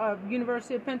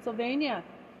 University of Pennsylvania,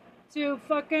 to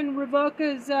fucking revoke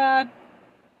his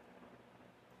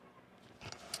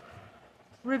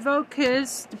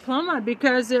diploma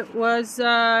because it was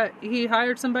he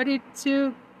hired somebody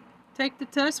to take the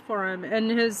test for him,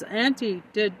 and his auntie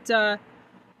did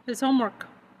his homework.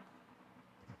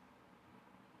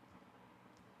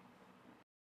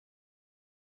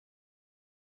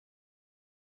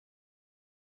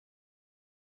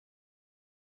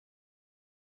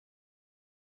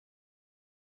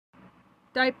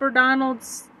 Diaper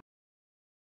Donald's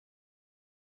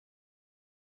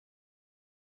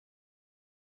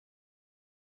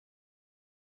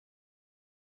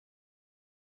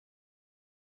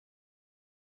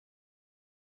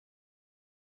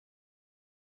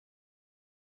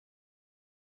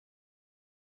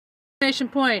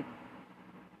point.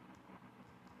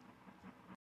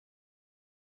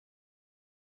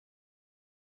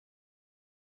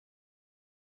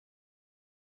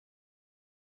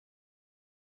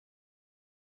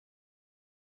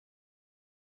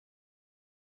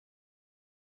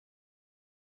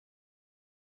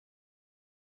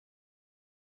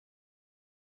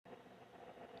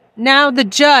 Now the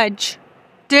judge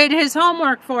did his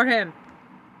homework for him.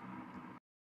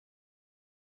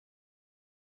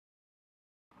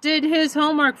 Did his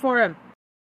homework for him.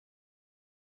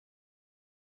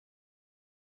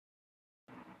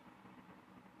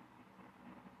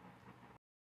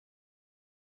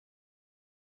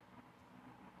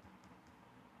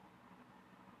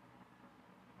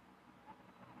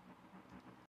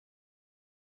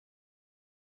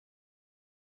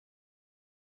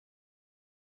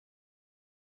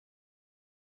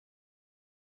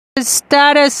 His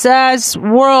status as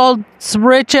world's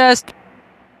richest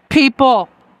people.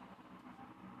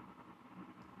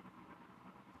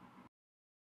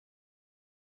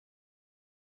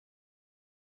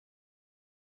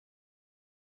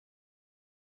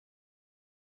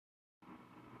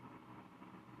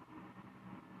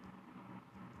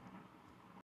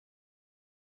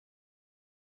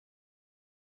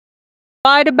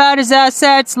 Lied about his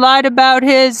assets, lied about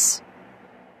his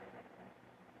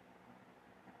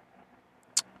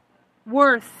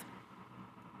worth.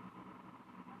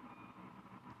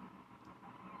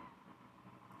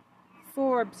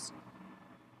 Forbes.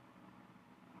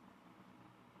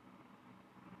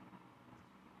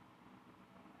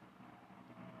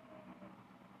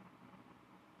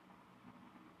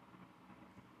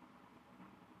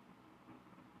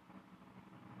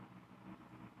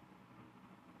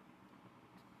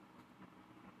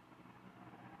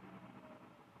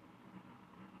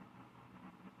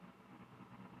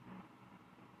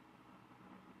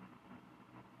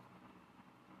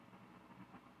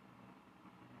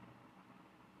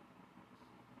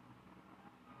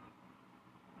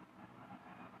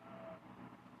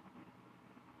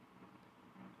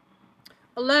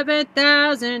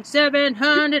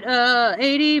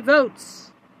 $11,780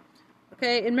 votes.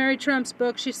 Okay, in Mary Trump's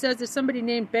book, she says that somebody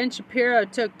named Ben Shapiro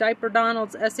took Diaper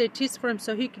Donald's SATs for him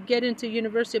so he could get into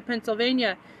University of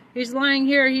Pennsylvania. He's lying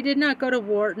here. He did not go to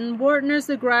Wharton. Wharton is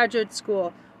the graduate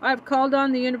school. I've called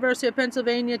on the University of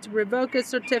Pennsylvania to revoke his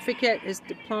certificate, his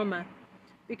diploma,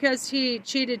 because he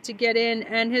cheated to get in,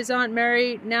 and his Aunt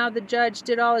Mary, now the judge,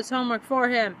 did all his homework for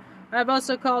him. I've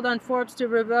also called on Forbes to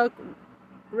revoke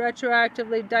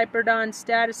retroactively Diaper Don's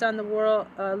status on the world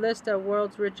list of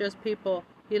world's richest people.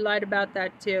 He lied about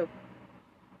that too.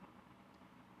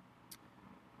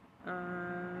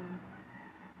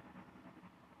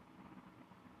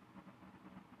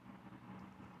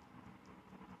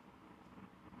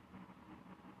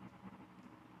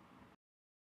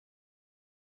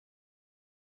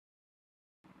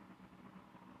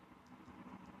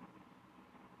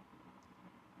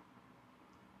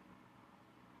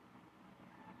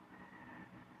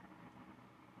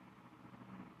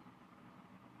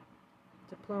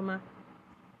 diploma.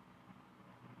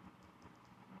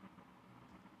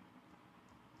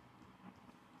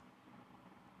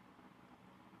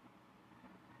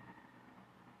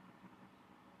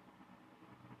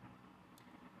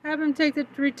 Have him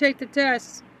retake the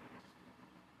test.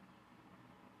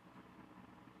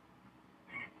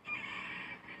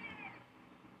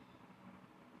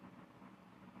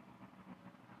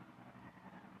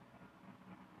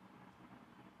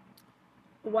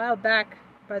 A while back,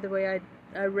 by the way,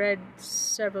 I read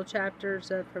several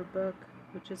chapters of her book,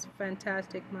 which is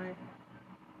fantastic. I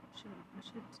should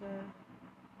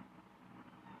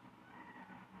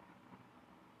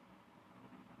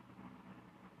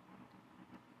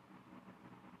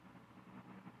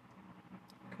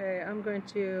okay, I'm going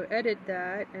to edit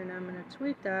that, and I'm going to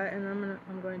tweet that, and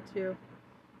I'm going to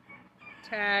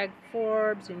tag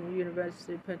Forbes and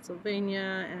University of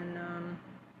Pennsylvania, and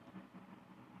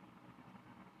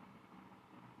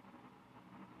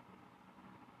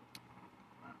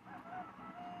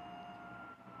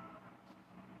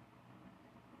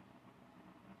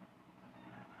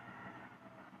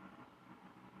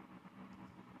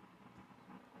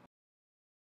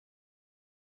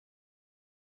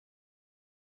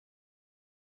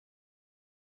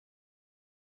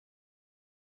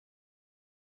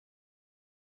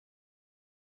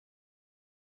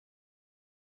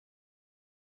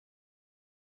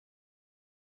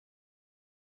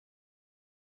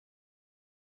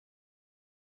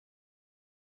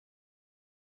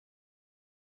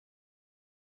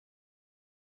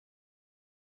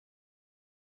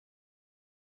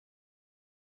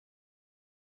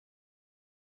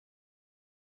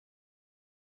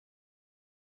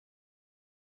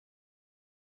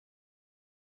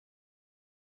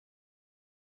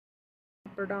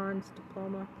Don's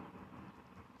diploma.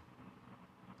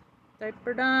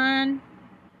 Diaper Don.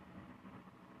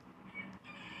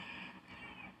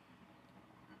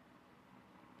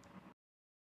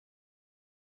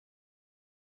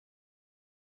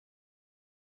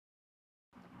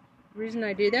 The reason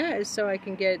I do that is so I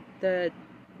can get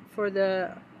for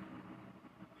the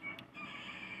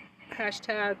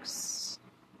hashtags,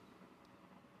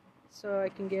 so I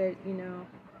can get,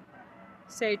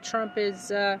 say Trump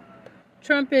is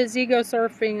ego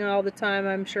surfing all the time.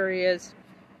 I'm sure he is.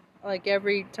 Like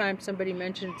every time somebody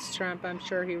mentions Trump, I'm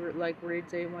sure he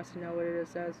reads it. He wants to know what it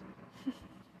says.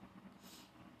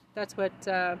 That's what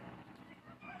that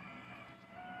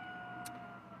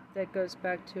goes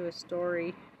back to a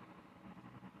story.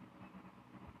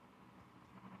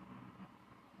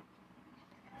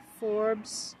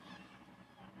 Forbes.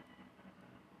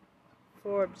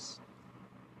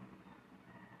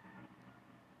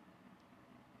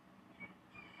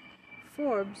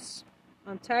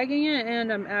 I'm tagging it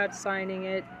and I'm @signing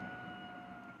it.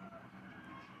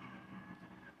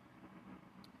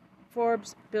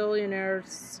 Forbes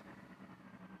billionaires.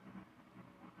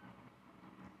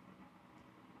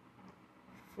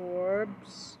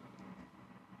 Forbes.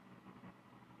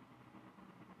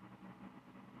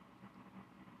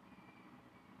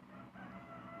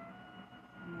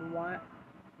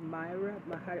 Myra?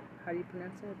 How do you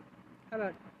pronounce it? How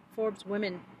about Forbes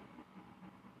women?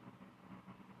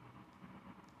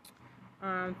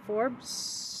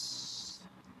 Forbes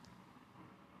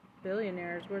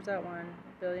billionaires. Where's that one?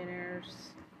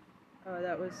 Billionaires. Oh,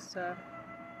 that was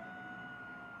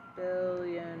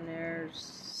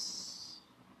billionaires.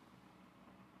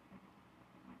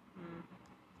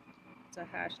 It's a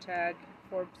hashtag.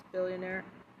 Forbes billionaire.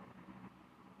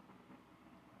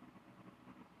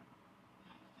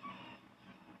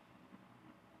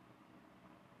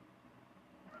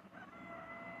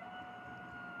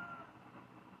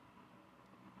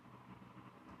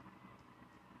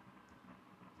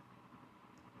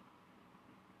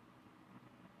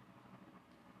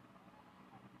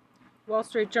 Wall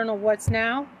Street Journal, what's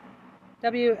now?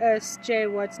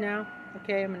 WSJ, what's now?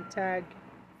 Okay, I'm going to tag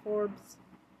Forbes.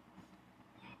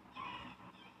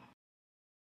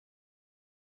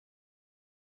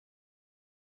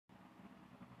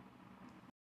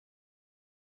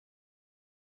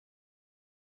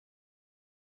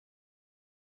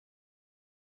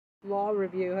 Law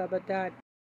Review, how about that?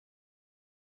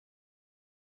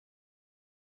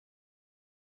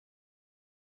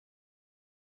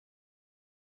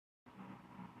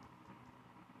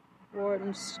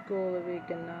 Wharton School of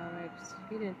Economics.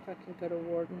 He didn't fucking go to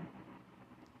Wharton.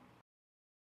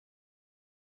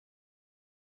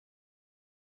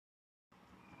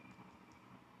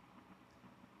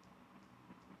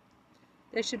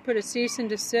 They should put a cease and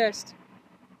desist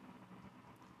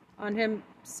on him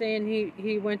saying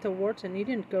he went to Wharton. He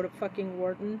didn't go to fucking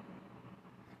Wharton.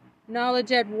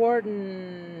 Knowledge at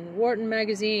Wharton. Wharton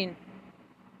Magazine.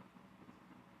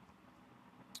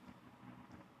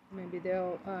 Maybe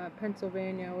they'll,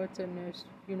 Pennsylvania, what's a new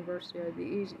university?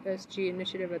 The ESG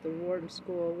initiative at the Wharton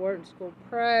School. Wharton School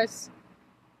Press.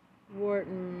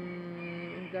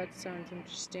 Wharton, that sounds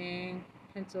interesting.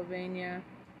 Pennsylvania.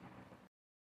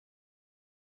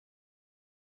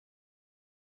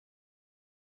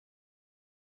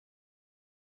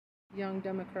 Young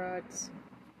Democrats.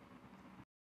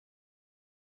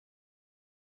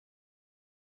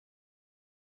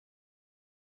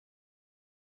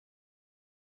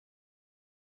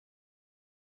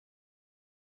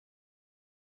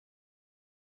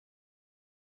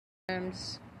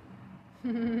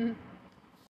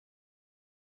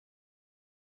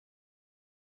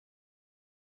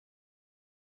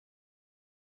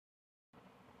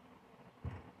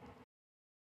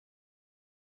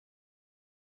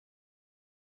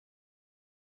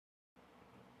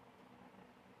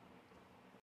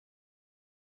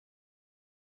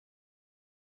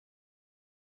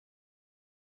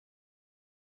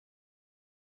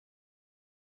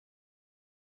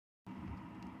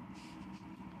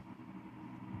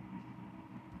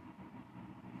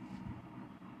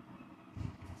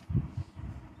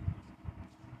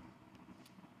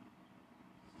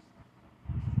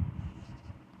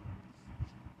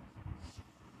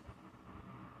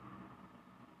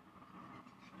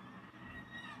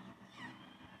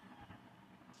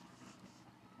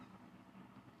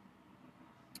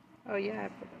 Oh yeah, I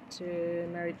forgot to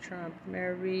marry Trump.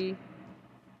 Marry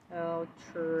L.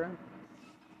 Trump.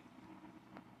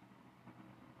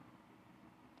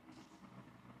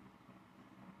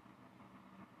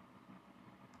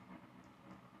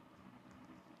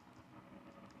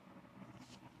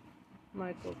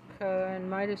 Michael Cohen.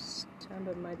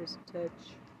 Meidastouch.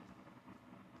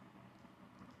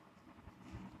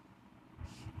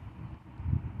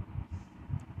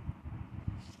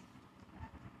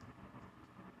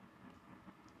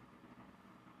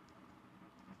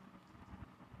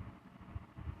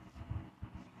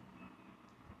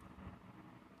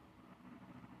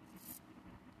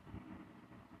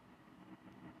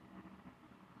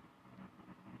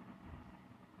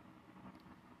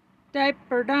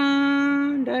 Diaper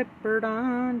down, diaper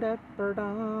down, diaper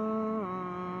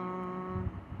down.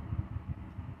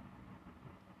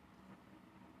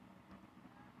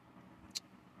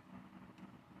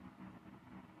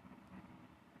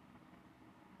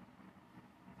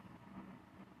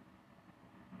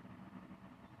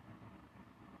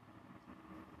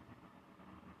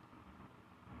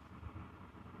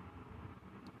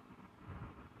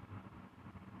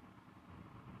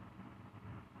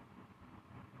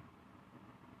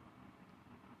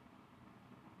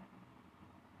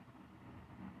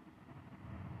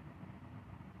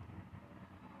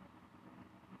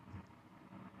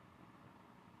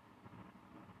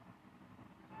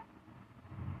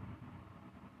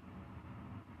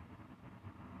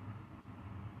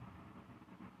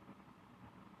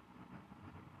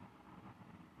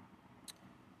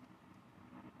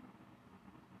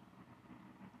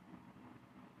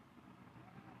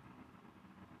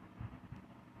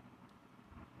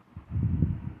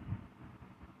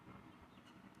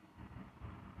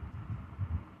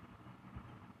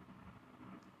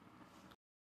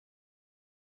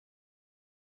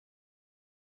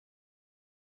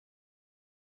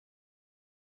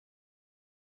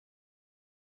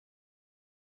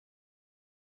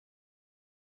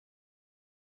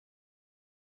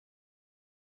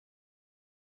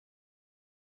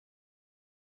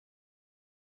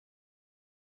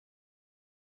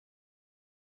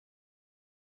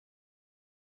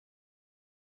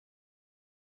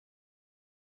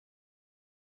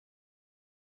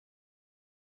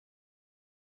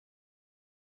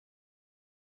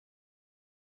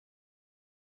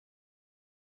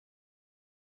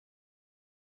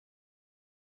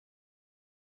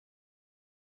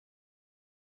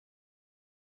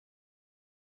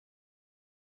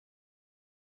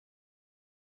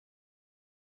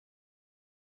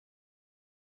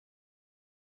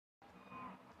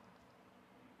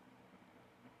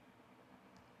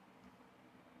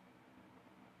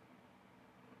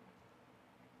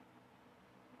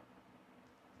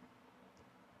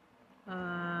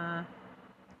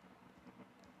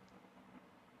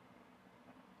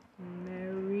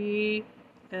 Marry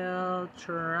L.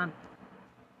 Trump.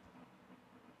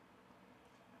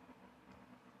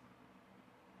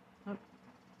 Oh.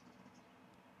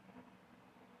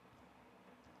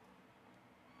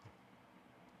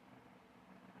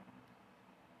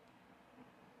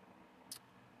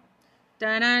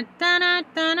 Da-na, da-na,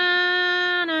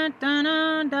 da-na,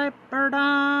 da-na, diaper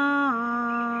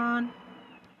down.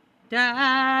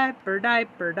 Diaper,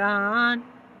 diaper, don.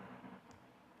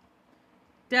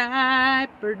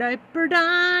 Diaper, diaper,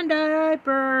 don.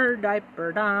 Diaper,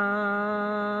 diaper,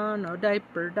 don. Oh,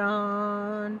 diaper,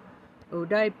 don. Oh,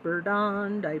 diaper,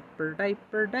 don. Diaper,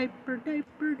 diaper, diaper,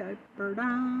 diaper, diaper,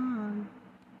 don.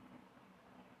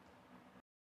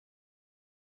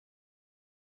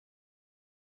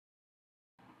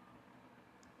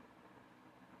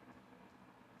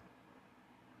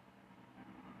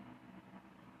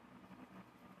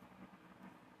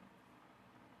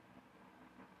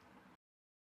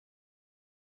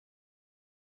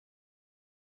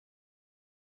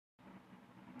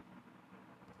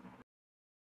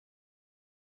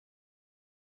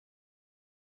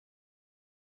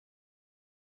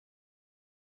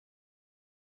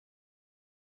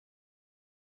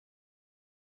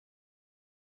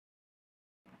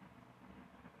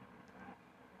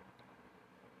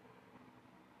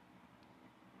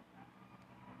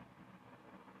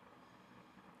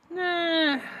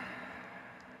 Nah.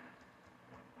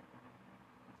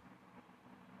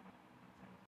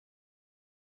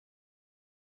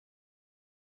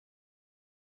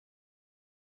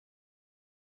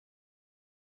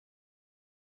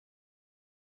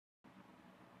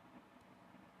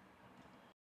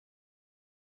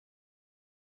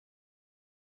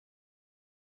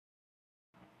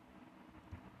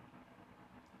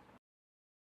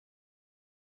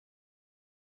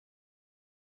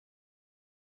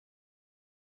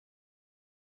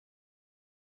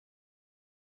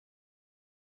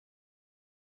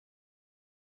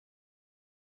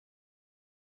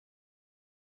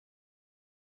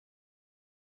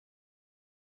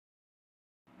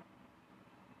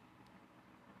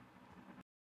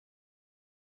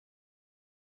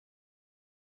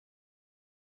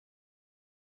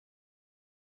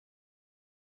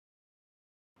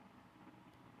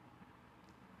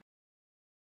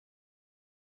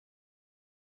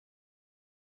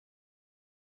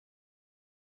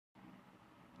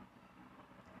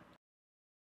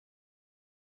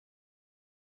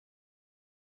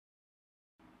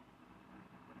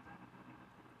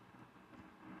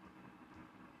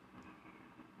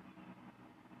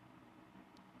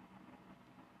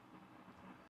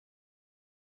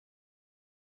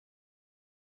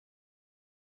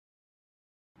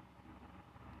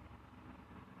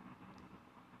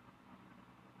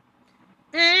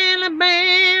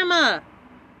 Alabama,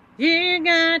 you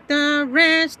got the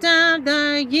rest of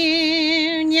the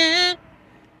union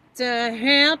to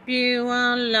help you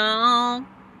along.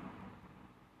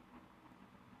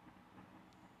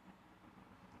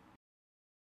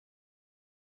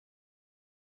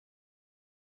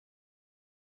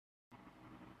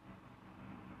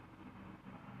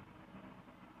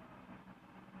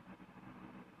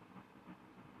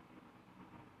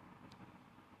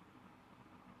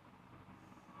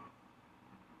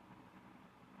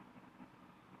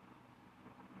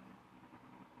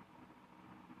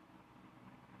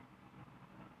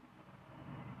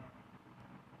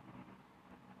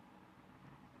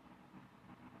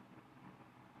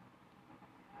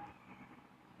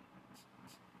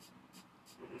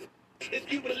 If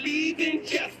you believe in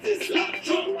justice, lock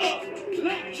Trump up,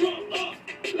 lock Trump up,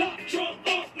 lock Trump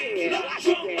up, lock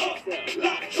Trump up,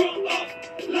 lock Trump up,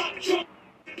 lock Trump,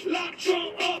 lock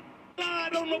Trump up.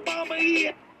 Lied on Obama, he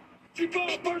had for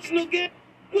a personal gain.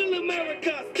 Will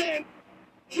America stand?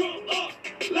 Trump up,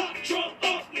 lock Trump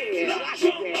up, lock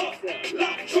Trump up,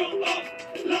 lock Trump up,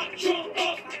 lock Trump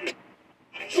up,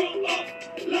 Trump up,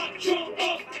 lock Trump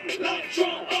up, lock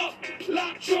Trump up,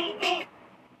 lock Trump up.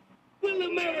 Will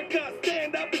America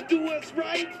stand up and do us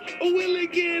right? Or will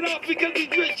it get off because he's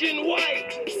rich and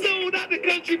white? Sold out the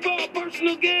country for a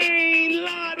personal gain.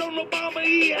 Lied on Obama,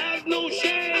 he has no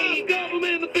shame.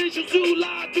 Government officials who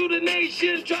lied to the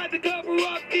nation tried to cover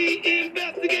up the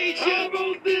investigation. I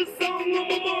wrote this song on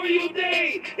Memorial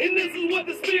Day, and this is what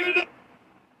the spirit of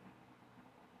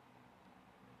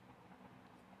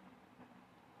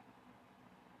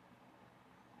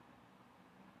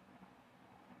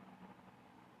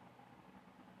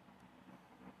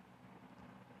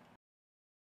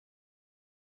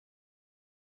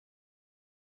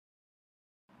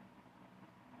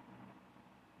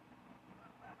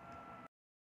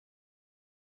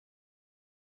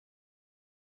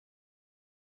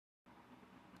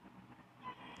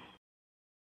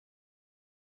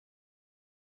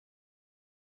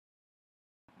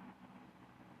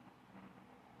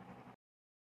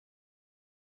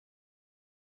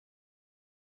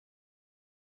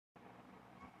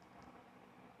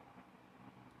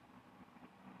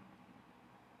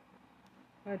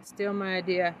That's still my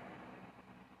idea.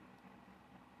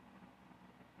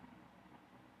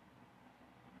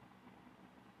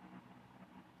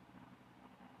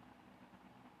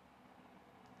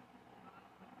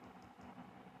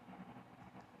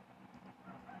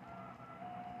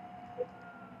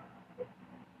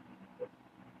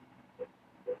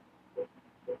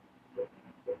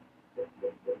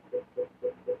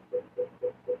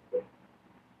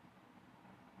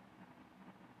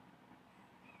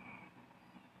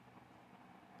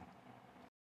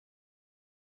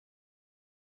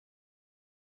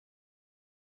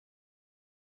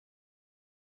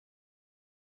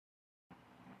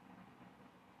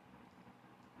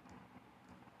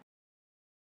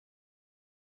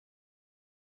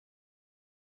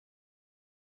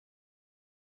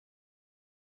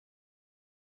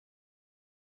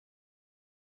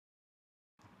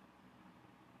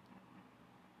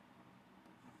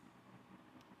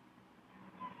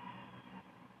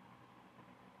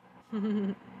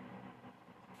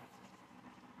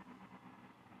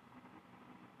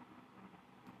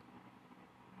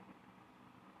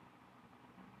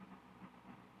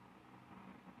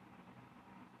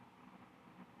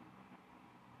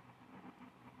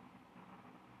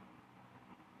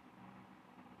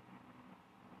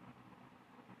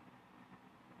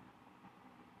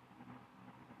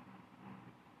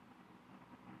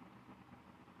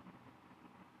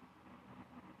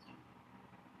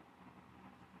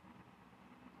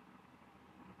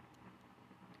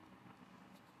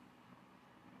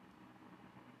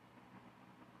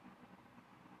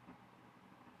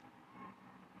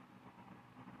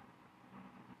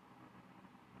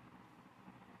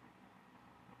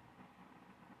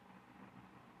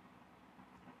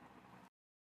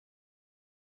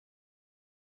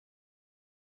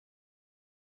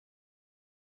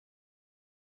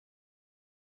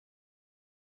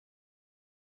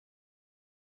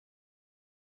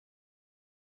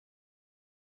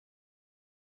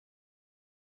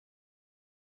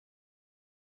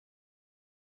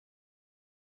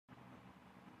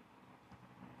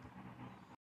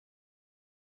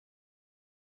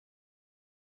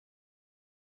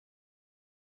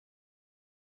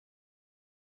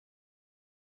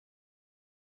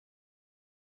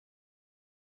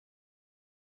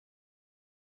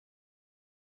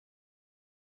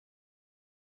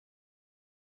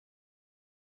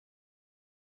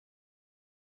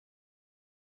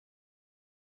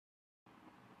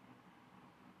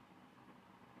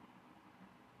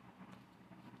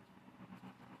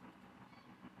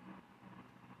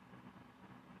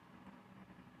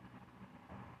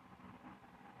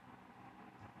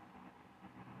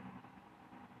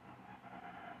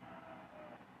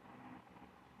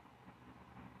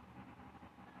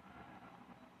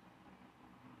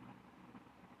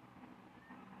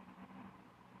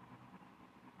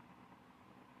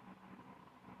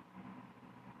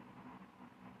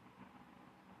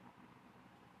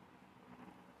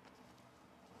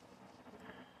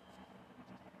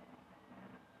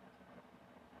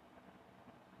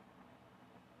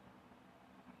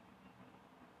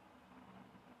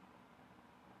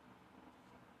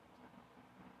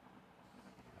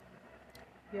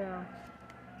 Yeah.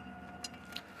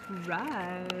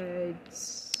 Right.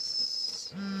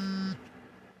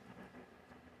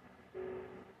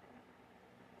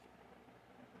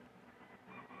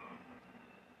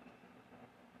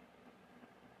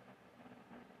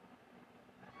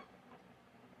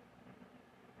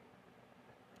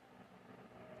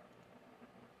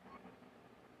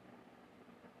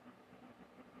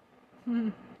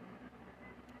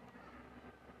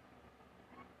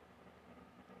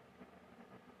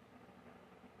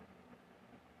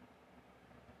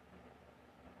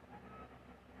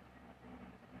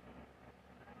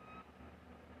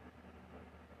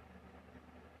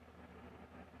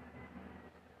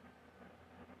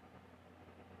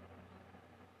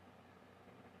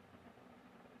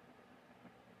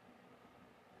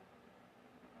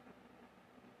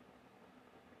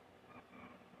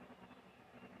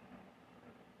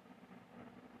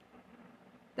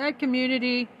 That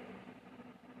community